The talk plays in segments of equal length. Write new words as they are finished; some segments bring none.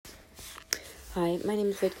Hi, my name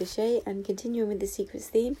is Red Cachet, and continuing with the secrets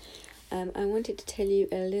theme, I wanted to tell you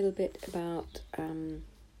a little bit about,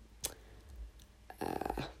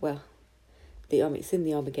 it's in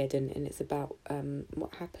the Armageddon, and it's about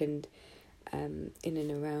what happened in and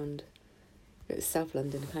around South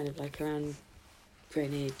London, kind of like around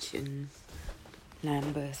Greenwich and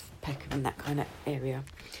Lambeth, Peckham, that kind of area.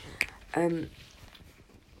 And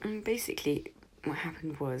basically, what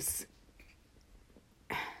happened was,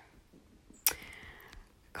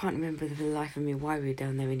 can't remember for the life of me why we were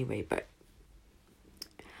down there anyway, but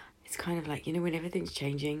it's kind of like, when everything's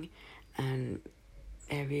changing and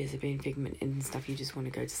areas are being pigmented and stuff, you just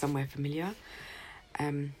want to go to somewhere familiar.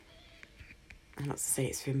 And not to say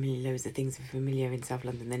it's familiar, loads of things are familiar in South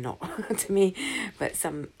London, they're not to me, but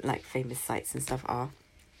some like famous sites and stuff are.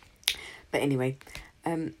 But anyway,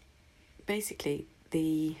 basically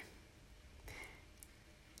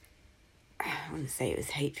I want to say it was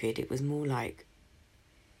hatred, it was more like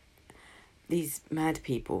these mad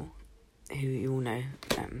people who you all know,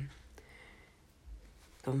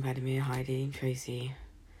 Don Vladimir, Heidi, Tracy,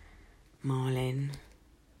 Marlin,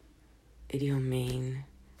 Idi Amin,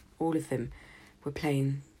 all of them were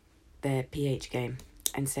playing their PH game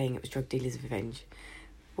and saying it was drug dealers' revenge.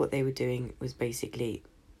 What they were doing was basically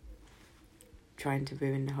trying to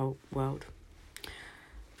ruin the whole world.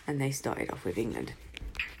 And they started off with England.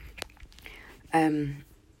 They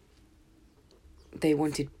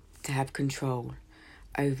wanted to have control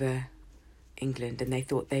over England, and they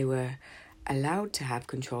thought they were allowed to have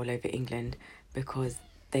control over England because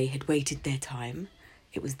they had waited their time.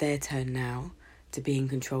 It was their turn now to be in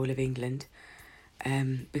control of England,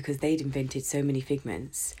 because they'd invented so many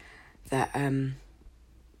figments that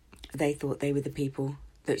they thought they were the people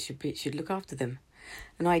that should look after them.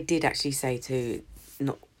 And I did actually say to,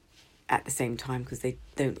 not at the same time because they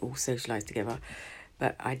don't all socialise together,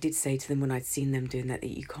 but I did say to them when I'd seen them doing that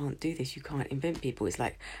you can't do this, you can't invent people. It's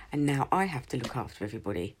like, and now I have to look after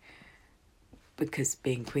everybody because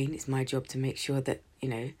being Queen, it's my job to make sure that,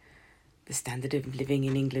 the standard of living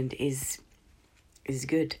in England is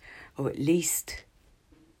good, or at least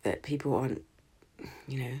that people aren't,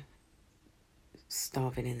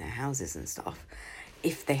 starving in their houses and stuff,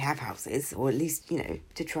 if they have houses, or at least,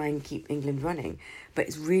 to try and keep England running. But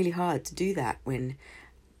it's really hard to do that when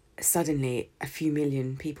suddenly a few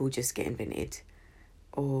million people just get invented,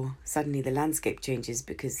 or suddenly the landscape changes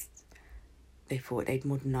because they thought they'd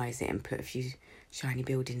modernise it and put a few shiny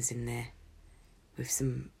buildings in there with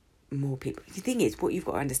some more people. The thing is, what you've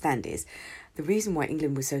got to understand is the reason why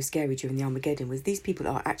England was so scary during the Armageddon was these people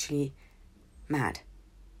are actually mad.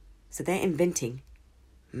 So they're inventing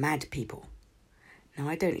mad people. Now,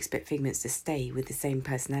 I don't expect figments to stay with the same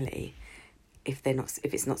personality if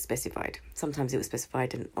it's not specified. Sometimes it was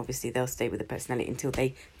specified, and obviously they'll stay with the personality until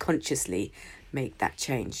they consciously make that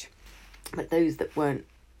change. But those that weren't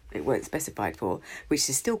specified for, which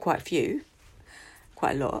is still quite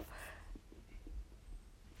a lot,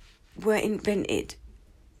 were invented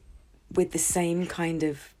with the same kind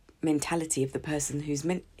of mentality of the person who's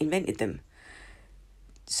invented them.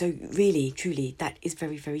 So really, truly, that is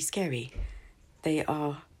very, very scary. They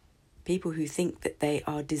are people who think that they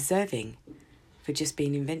are deserving for just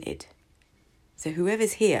being invented. So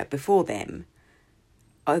whoever's here before them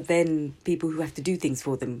are then people who have to do things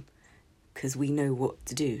for them because we know what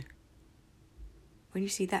to do. When you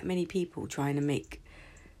see that many people trying to make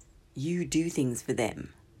you do things for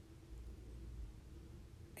them,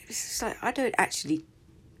 it's just like, I don't actually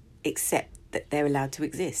accept that they're allowed to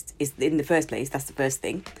exist. Is in the first place, that's the first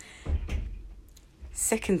thing.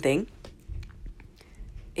 Second thing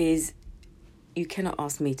is, you cannot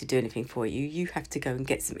ask me to do anything for you. You have to go and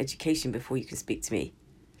get some education before you can speak to me,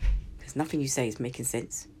 because nothing you say is making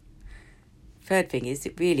sense. Third thing is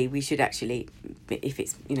that really we should actually, if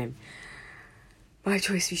it's, my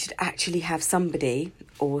choice, we should actually have somebody,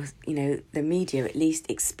 or, the media at least,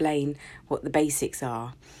 explain what the basics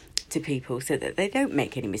are to people so that they don't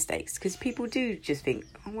make any mistakes. Because people do just think,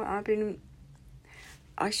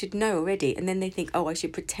 I should know already. And then they think, I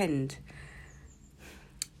should pretend.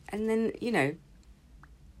 And then,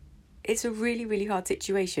 it's a really, really hard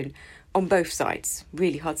situation on both sides.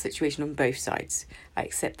 Really hard situation on both sides. I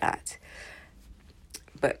accept that.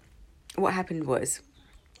 But what happened was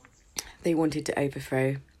they wanted to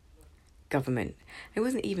overthrow government. It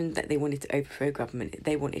wasn't even that they wanted to overthrow government.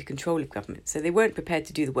 They wanted control of government. So they weren't prepared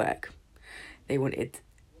to do the work. They wanted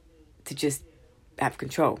to just have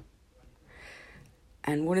control.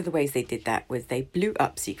 And one of the ways they did that was they blew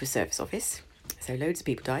up Secret Service office. So loads of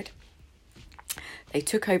people died. They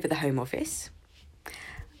took over the Home Office.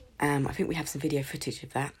 I think we have some video footage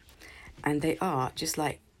of that. And they are just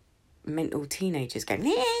like mental teenagers going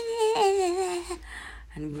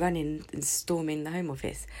and running and storming the Home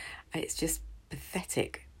Office. It's just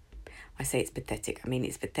pathetic. I say it's pathetic. I mean,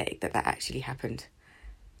 it's pathetic that actually happened.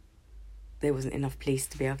 There wasn't enough police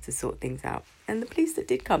to be able to sort things out. And the police that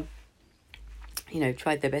did come,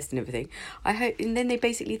 tried their best and everything. And then they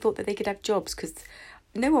basically thought that they could have jobs because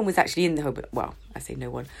no one was actually in the Home. Well, I say no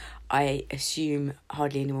one. I assume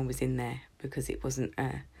hardly anyone was in there because it wasn't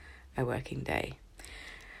a working day.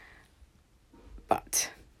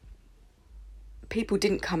 But people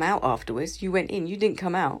didn't come out afterwards. You went in, you didn't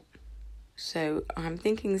come out. So I'm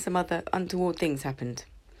thinking some other untoward things happened.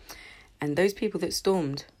 And those people that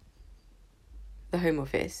stormed the Home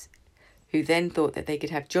Office, who then thought that they could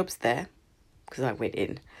have jobs there, because I went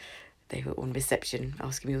in, they were on reception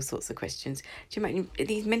asking me all sorts of questions. Do you imagine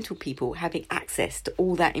these mental people having access to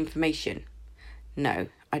all that information? No,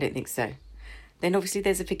 I don't think so. Then obviously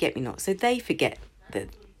there's a forget-me-not. So they forget that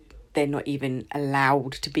they're not even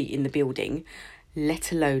allowed to be in the building,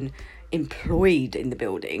 let alone employed in the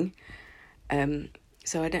building.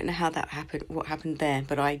 So I don't know how that happened, what happened there,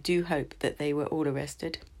 but I do hope that they were all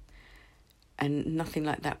arrested and nothing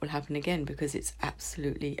like that will happen again because it's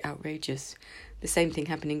absolutely outrageous. The same thing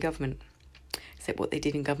happened in government, except what they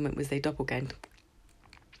did in government was they doppelganged.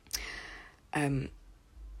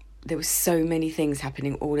 There were so many things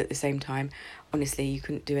happening all at the same time. Honestly, you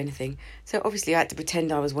couldn't do anything. So obviously I had to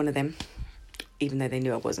pretend I was one of them, even though they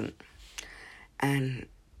knew I wasn't. And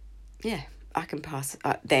yeah, I could pass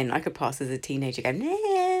as a teenager going,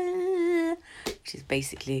 nah, which is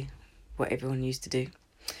basically what everyone used to do.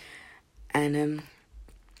 And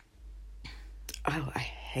I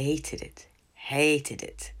hated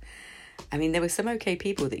it. I mean, there were some okay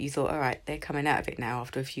people that you thought, all right, they're coming out of it now.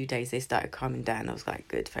 After a few days, they started calming down. I was like,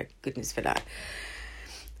 good, thank goodness for that.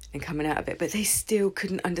 And coming out of it. But they still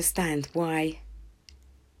couldn't understand why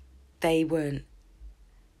they weren't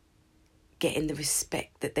getting the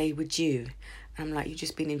respect that they were due. And I'm like, you've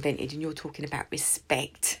just been invented and you're talking about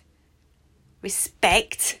respect.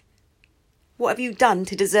 Respect? What have you done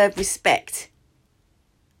to deserve respect?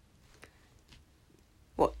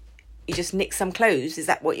 What? You just nicked some clothes? Is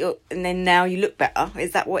that what and then now you look better?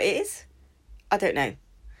 Is that what it is? I don't know.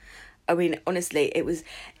 I mean, honestly, it was,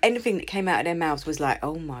 anything that came out of their mouths was like,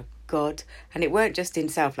 oh my God. And it weren't just in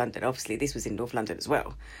South London. Obviously, this was in North London as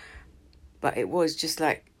well. But it was just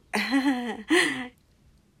like,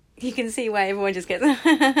 you can see why everyone just gets,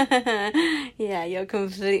 yeah, you're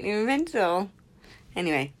completely mental.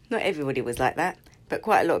 Anyway, not everybody was like that, but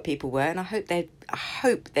quite a lot of people were, and I hope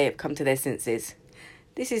they have come to their senses.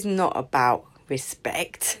 This is not about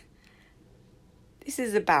respect. This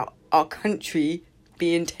is about our country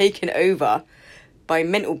being taken over by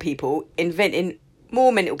mental people, inventing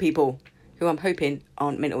more mental people who I'm hoping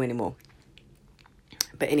aren't mental anymore.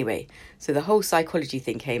 But anyway, so the whole psychology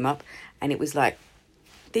thing came up, and it was like,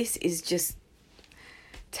 this is just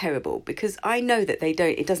terrible, because I know that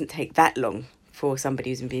it doesn't take that long for somebody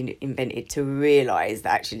who's been invented to realise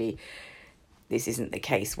that actually this isn't the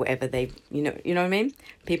case. Whatever you know what I mean?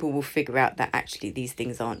 People will figure out that actually these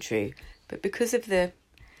things aren't true. But because of the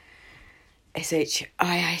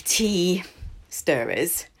SHIT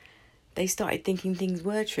stirrers, they started thinking things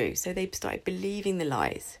were true. So they started believing the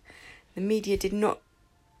lies. The media did not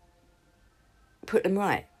put them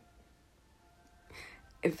right.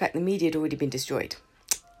 In fact, the media had already been destroyed.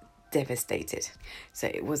 Devastated. So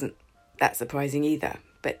it wasn't that surprising either.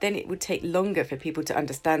 But then it would take longer for people to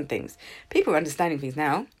understand things. People are understanding things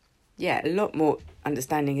now. Yeah, a lot more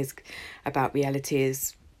understanding is about reality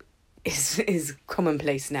is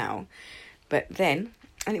commonplace now. But then,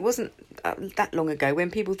 and it wasn't that long ago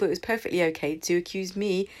when people thought it was perfectly okay to accuse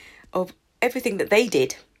me of everything that they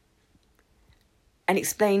did and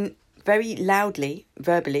explain very loudly,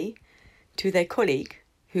 verbally, to their colleague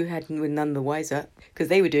who were none the wiser because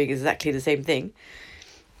they were doing exactly the same thing.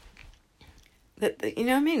 That, you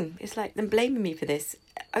know what I mean? It's like them blaming me for this,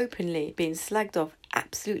 openly being slagged off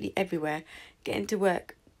absolutely everywhere, getting to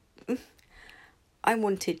work. I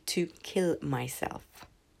wanted to kill myself.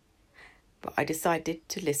 But I decided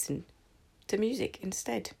to listen to music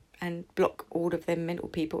instead and block all of them mental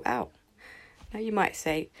people out. Now you might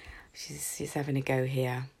say, she's having a go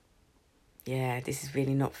here. Yeah, this is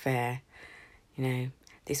really not fair. You know,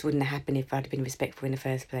 this wouldn't have happened if I'd been respectful in the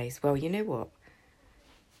first place. Well, you know what?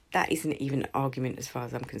 That isn't even an argument as far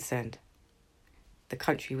as I'm concerned. The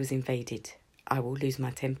country was invaded. I will lose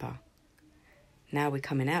my temper. Now we're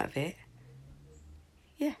coming out of it.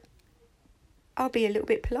 Yeah. I'll be a little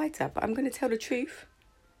bit politer, but I'm going to tell the truth.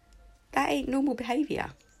 That ain't normal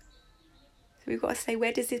behaviour. So we've got to say,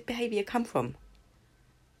 where does this behaviour come from?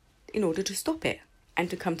 In order to stop it. and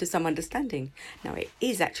to come to some understanding. Now, it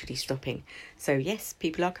is actually stopping. So, yes,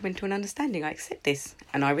 people are coming to an understanding. I accept this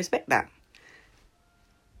and I respect that.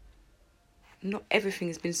 Not everything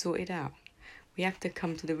has been sorted out. We have to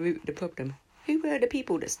come to the root of the problem. Who were the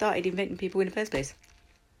people that started inventing people in the first place?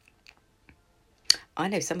 I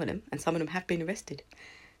know some of them, and some of them have been arrested.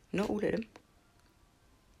 Not all of them.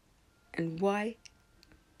 And why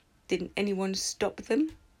didn't anyone stop them?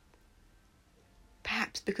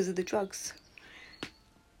 Perhaps because of the drugs.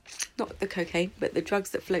 Not the cocaine, but the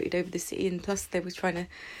drugs that floated over the city, and plus they were trying to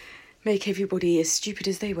make everybody as stupid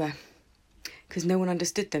as they were. Because no one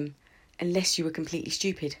understood them unless you were completely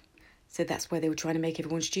stupid. So that's why they were trying to make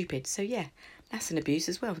everyone stupid. So yeah, that's an abuse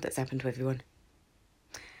as well that's happened to everyone.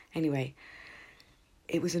 Anyway,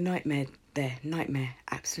 it was a nightmare there. Nightmare.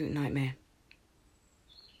 Absolute nightmare.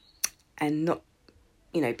 And not,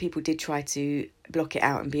 people did try to block it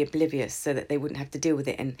out and be oblivious so that they wouldn't have to deal with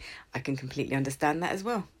it. And I can completely understand that as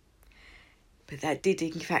well. But that did,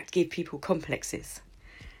 in fact, give people complexes.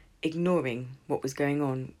 Ignoring what was going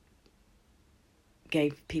on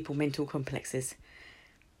gave people mental complexes.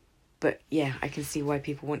 But yeah, I can see why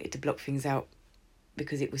people wanted to block things out,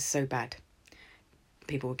 because it was so bad.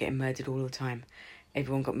 People were getting murdered all the time.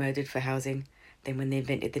 Everyone got murdered for housing. Then when they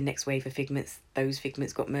invented the next wave of figments, those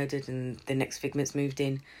figments got murdered and the next figments moved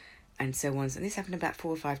in, and so on. And this happened about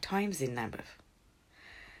 4 or 5 times in Lambeth.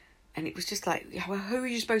 And it was just like, well, who are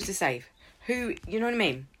you supposed to save? Who, you know what I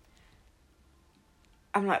mean?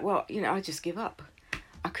 I'm like, well, I just give up.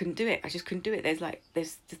 I couldn't do it. I just couldn't do it.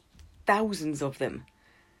 There's thousands of them.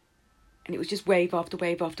 And it was just wave after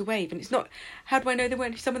wave after wave. And it's not, how do I know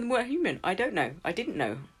some of them weren't human? I don't know. I didn't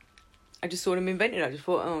know. I just saw them invented. I just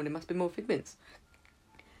thought, oh, there must be more figments.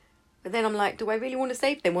 But then I'm like, do I really want to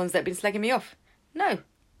save them ones that have been slagging me off? No,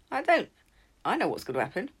 I don't. I know what's going to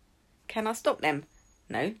happen. Can I stop them?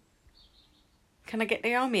 No. Can I get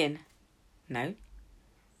the army in? No.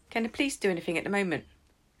 Can the police do anything at the moment?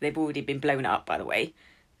 They've already been blown up, by the way.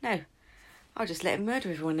 No. I'll just let them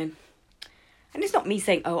murder everyone then. And it's not me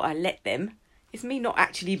saying, oh, I let them. It's me not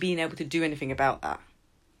actually being able to do anything about that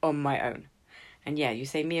on my own. And yeah, you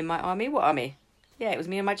say me and my army? What army? Yeah, it was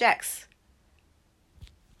me and my jacks.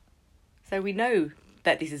 So we know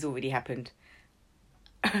that this has already happened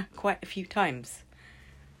quite a few times.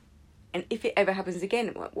 And if it ever happens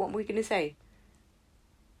again, what are we going to say?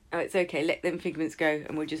 Oh, it's okay, let them figments go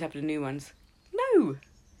and we'll just have the new ones. No,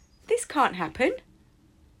 this can't happen.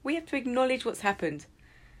 We have to acknowledge what's happened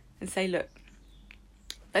and say, look,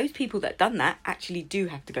 those people that done that actually do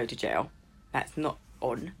have to go to jail. That's not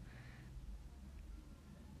on.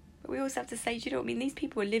 But we also have to say, do you know what I mean? These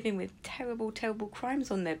people are living with terrible, terrible crimes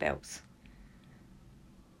on their belts.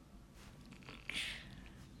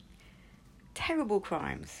 Terrible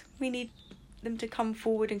crimes. We need them to come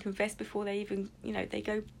forward and confess before they even, they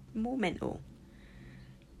go more mental.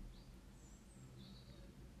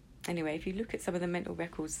 Anyway, if you look at some of the mental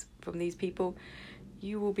records from these people,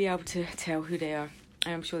 you will be able to tell who they are.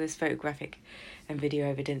 And I'm sure there's photographic and video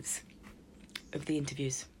evidence of the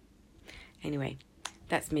interviews. Anyway,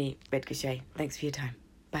 that's me, Red Cachet. Thanks for your time.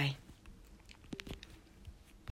 Bye.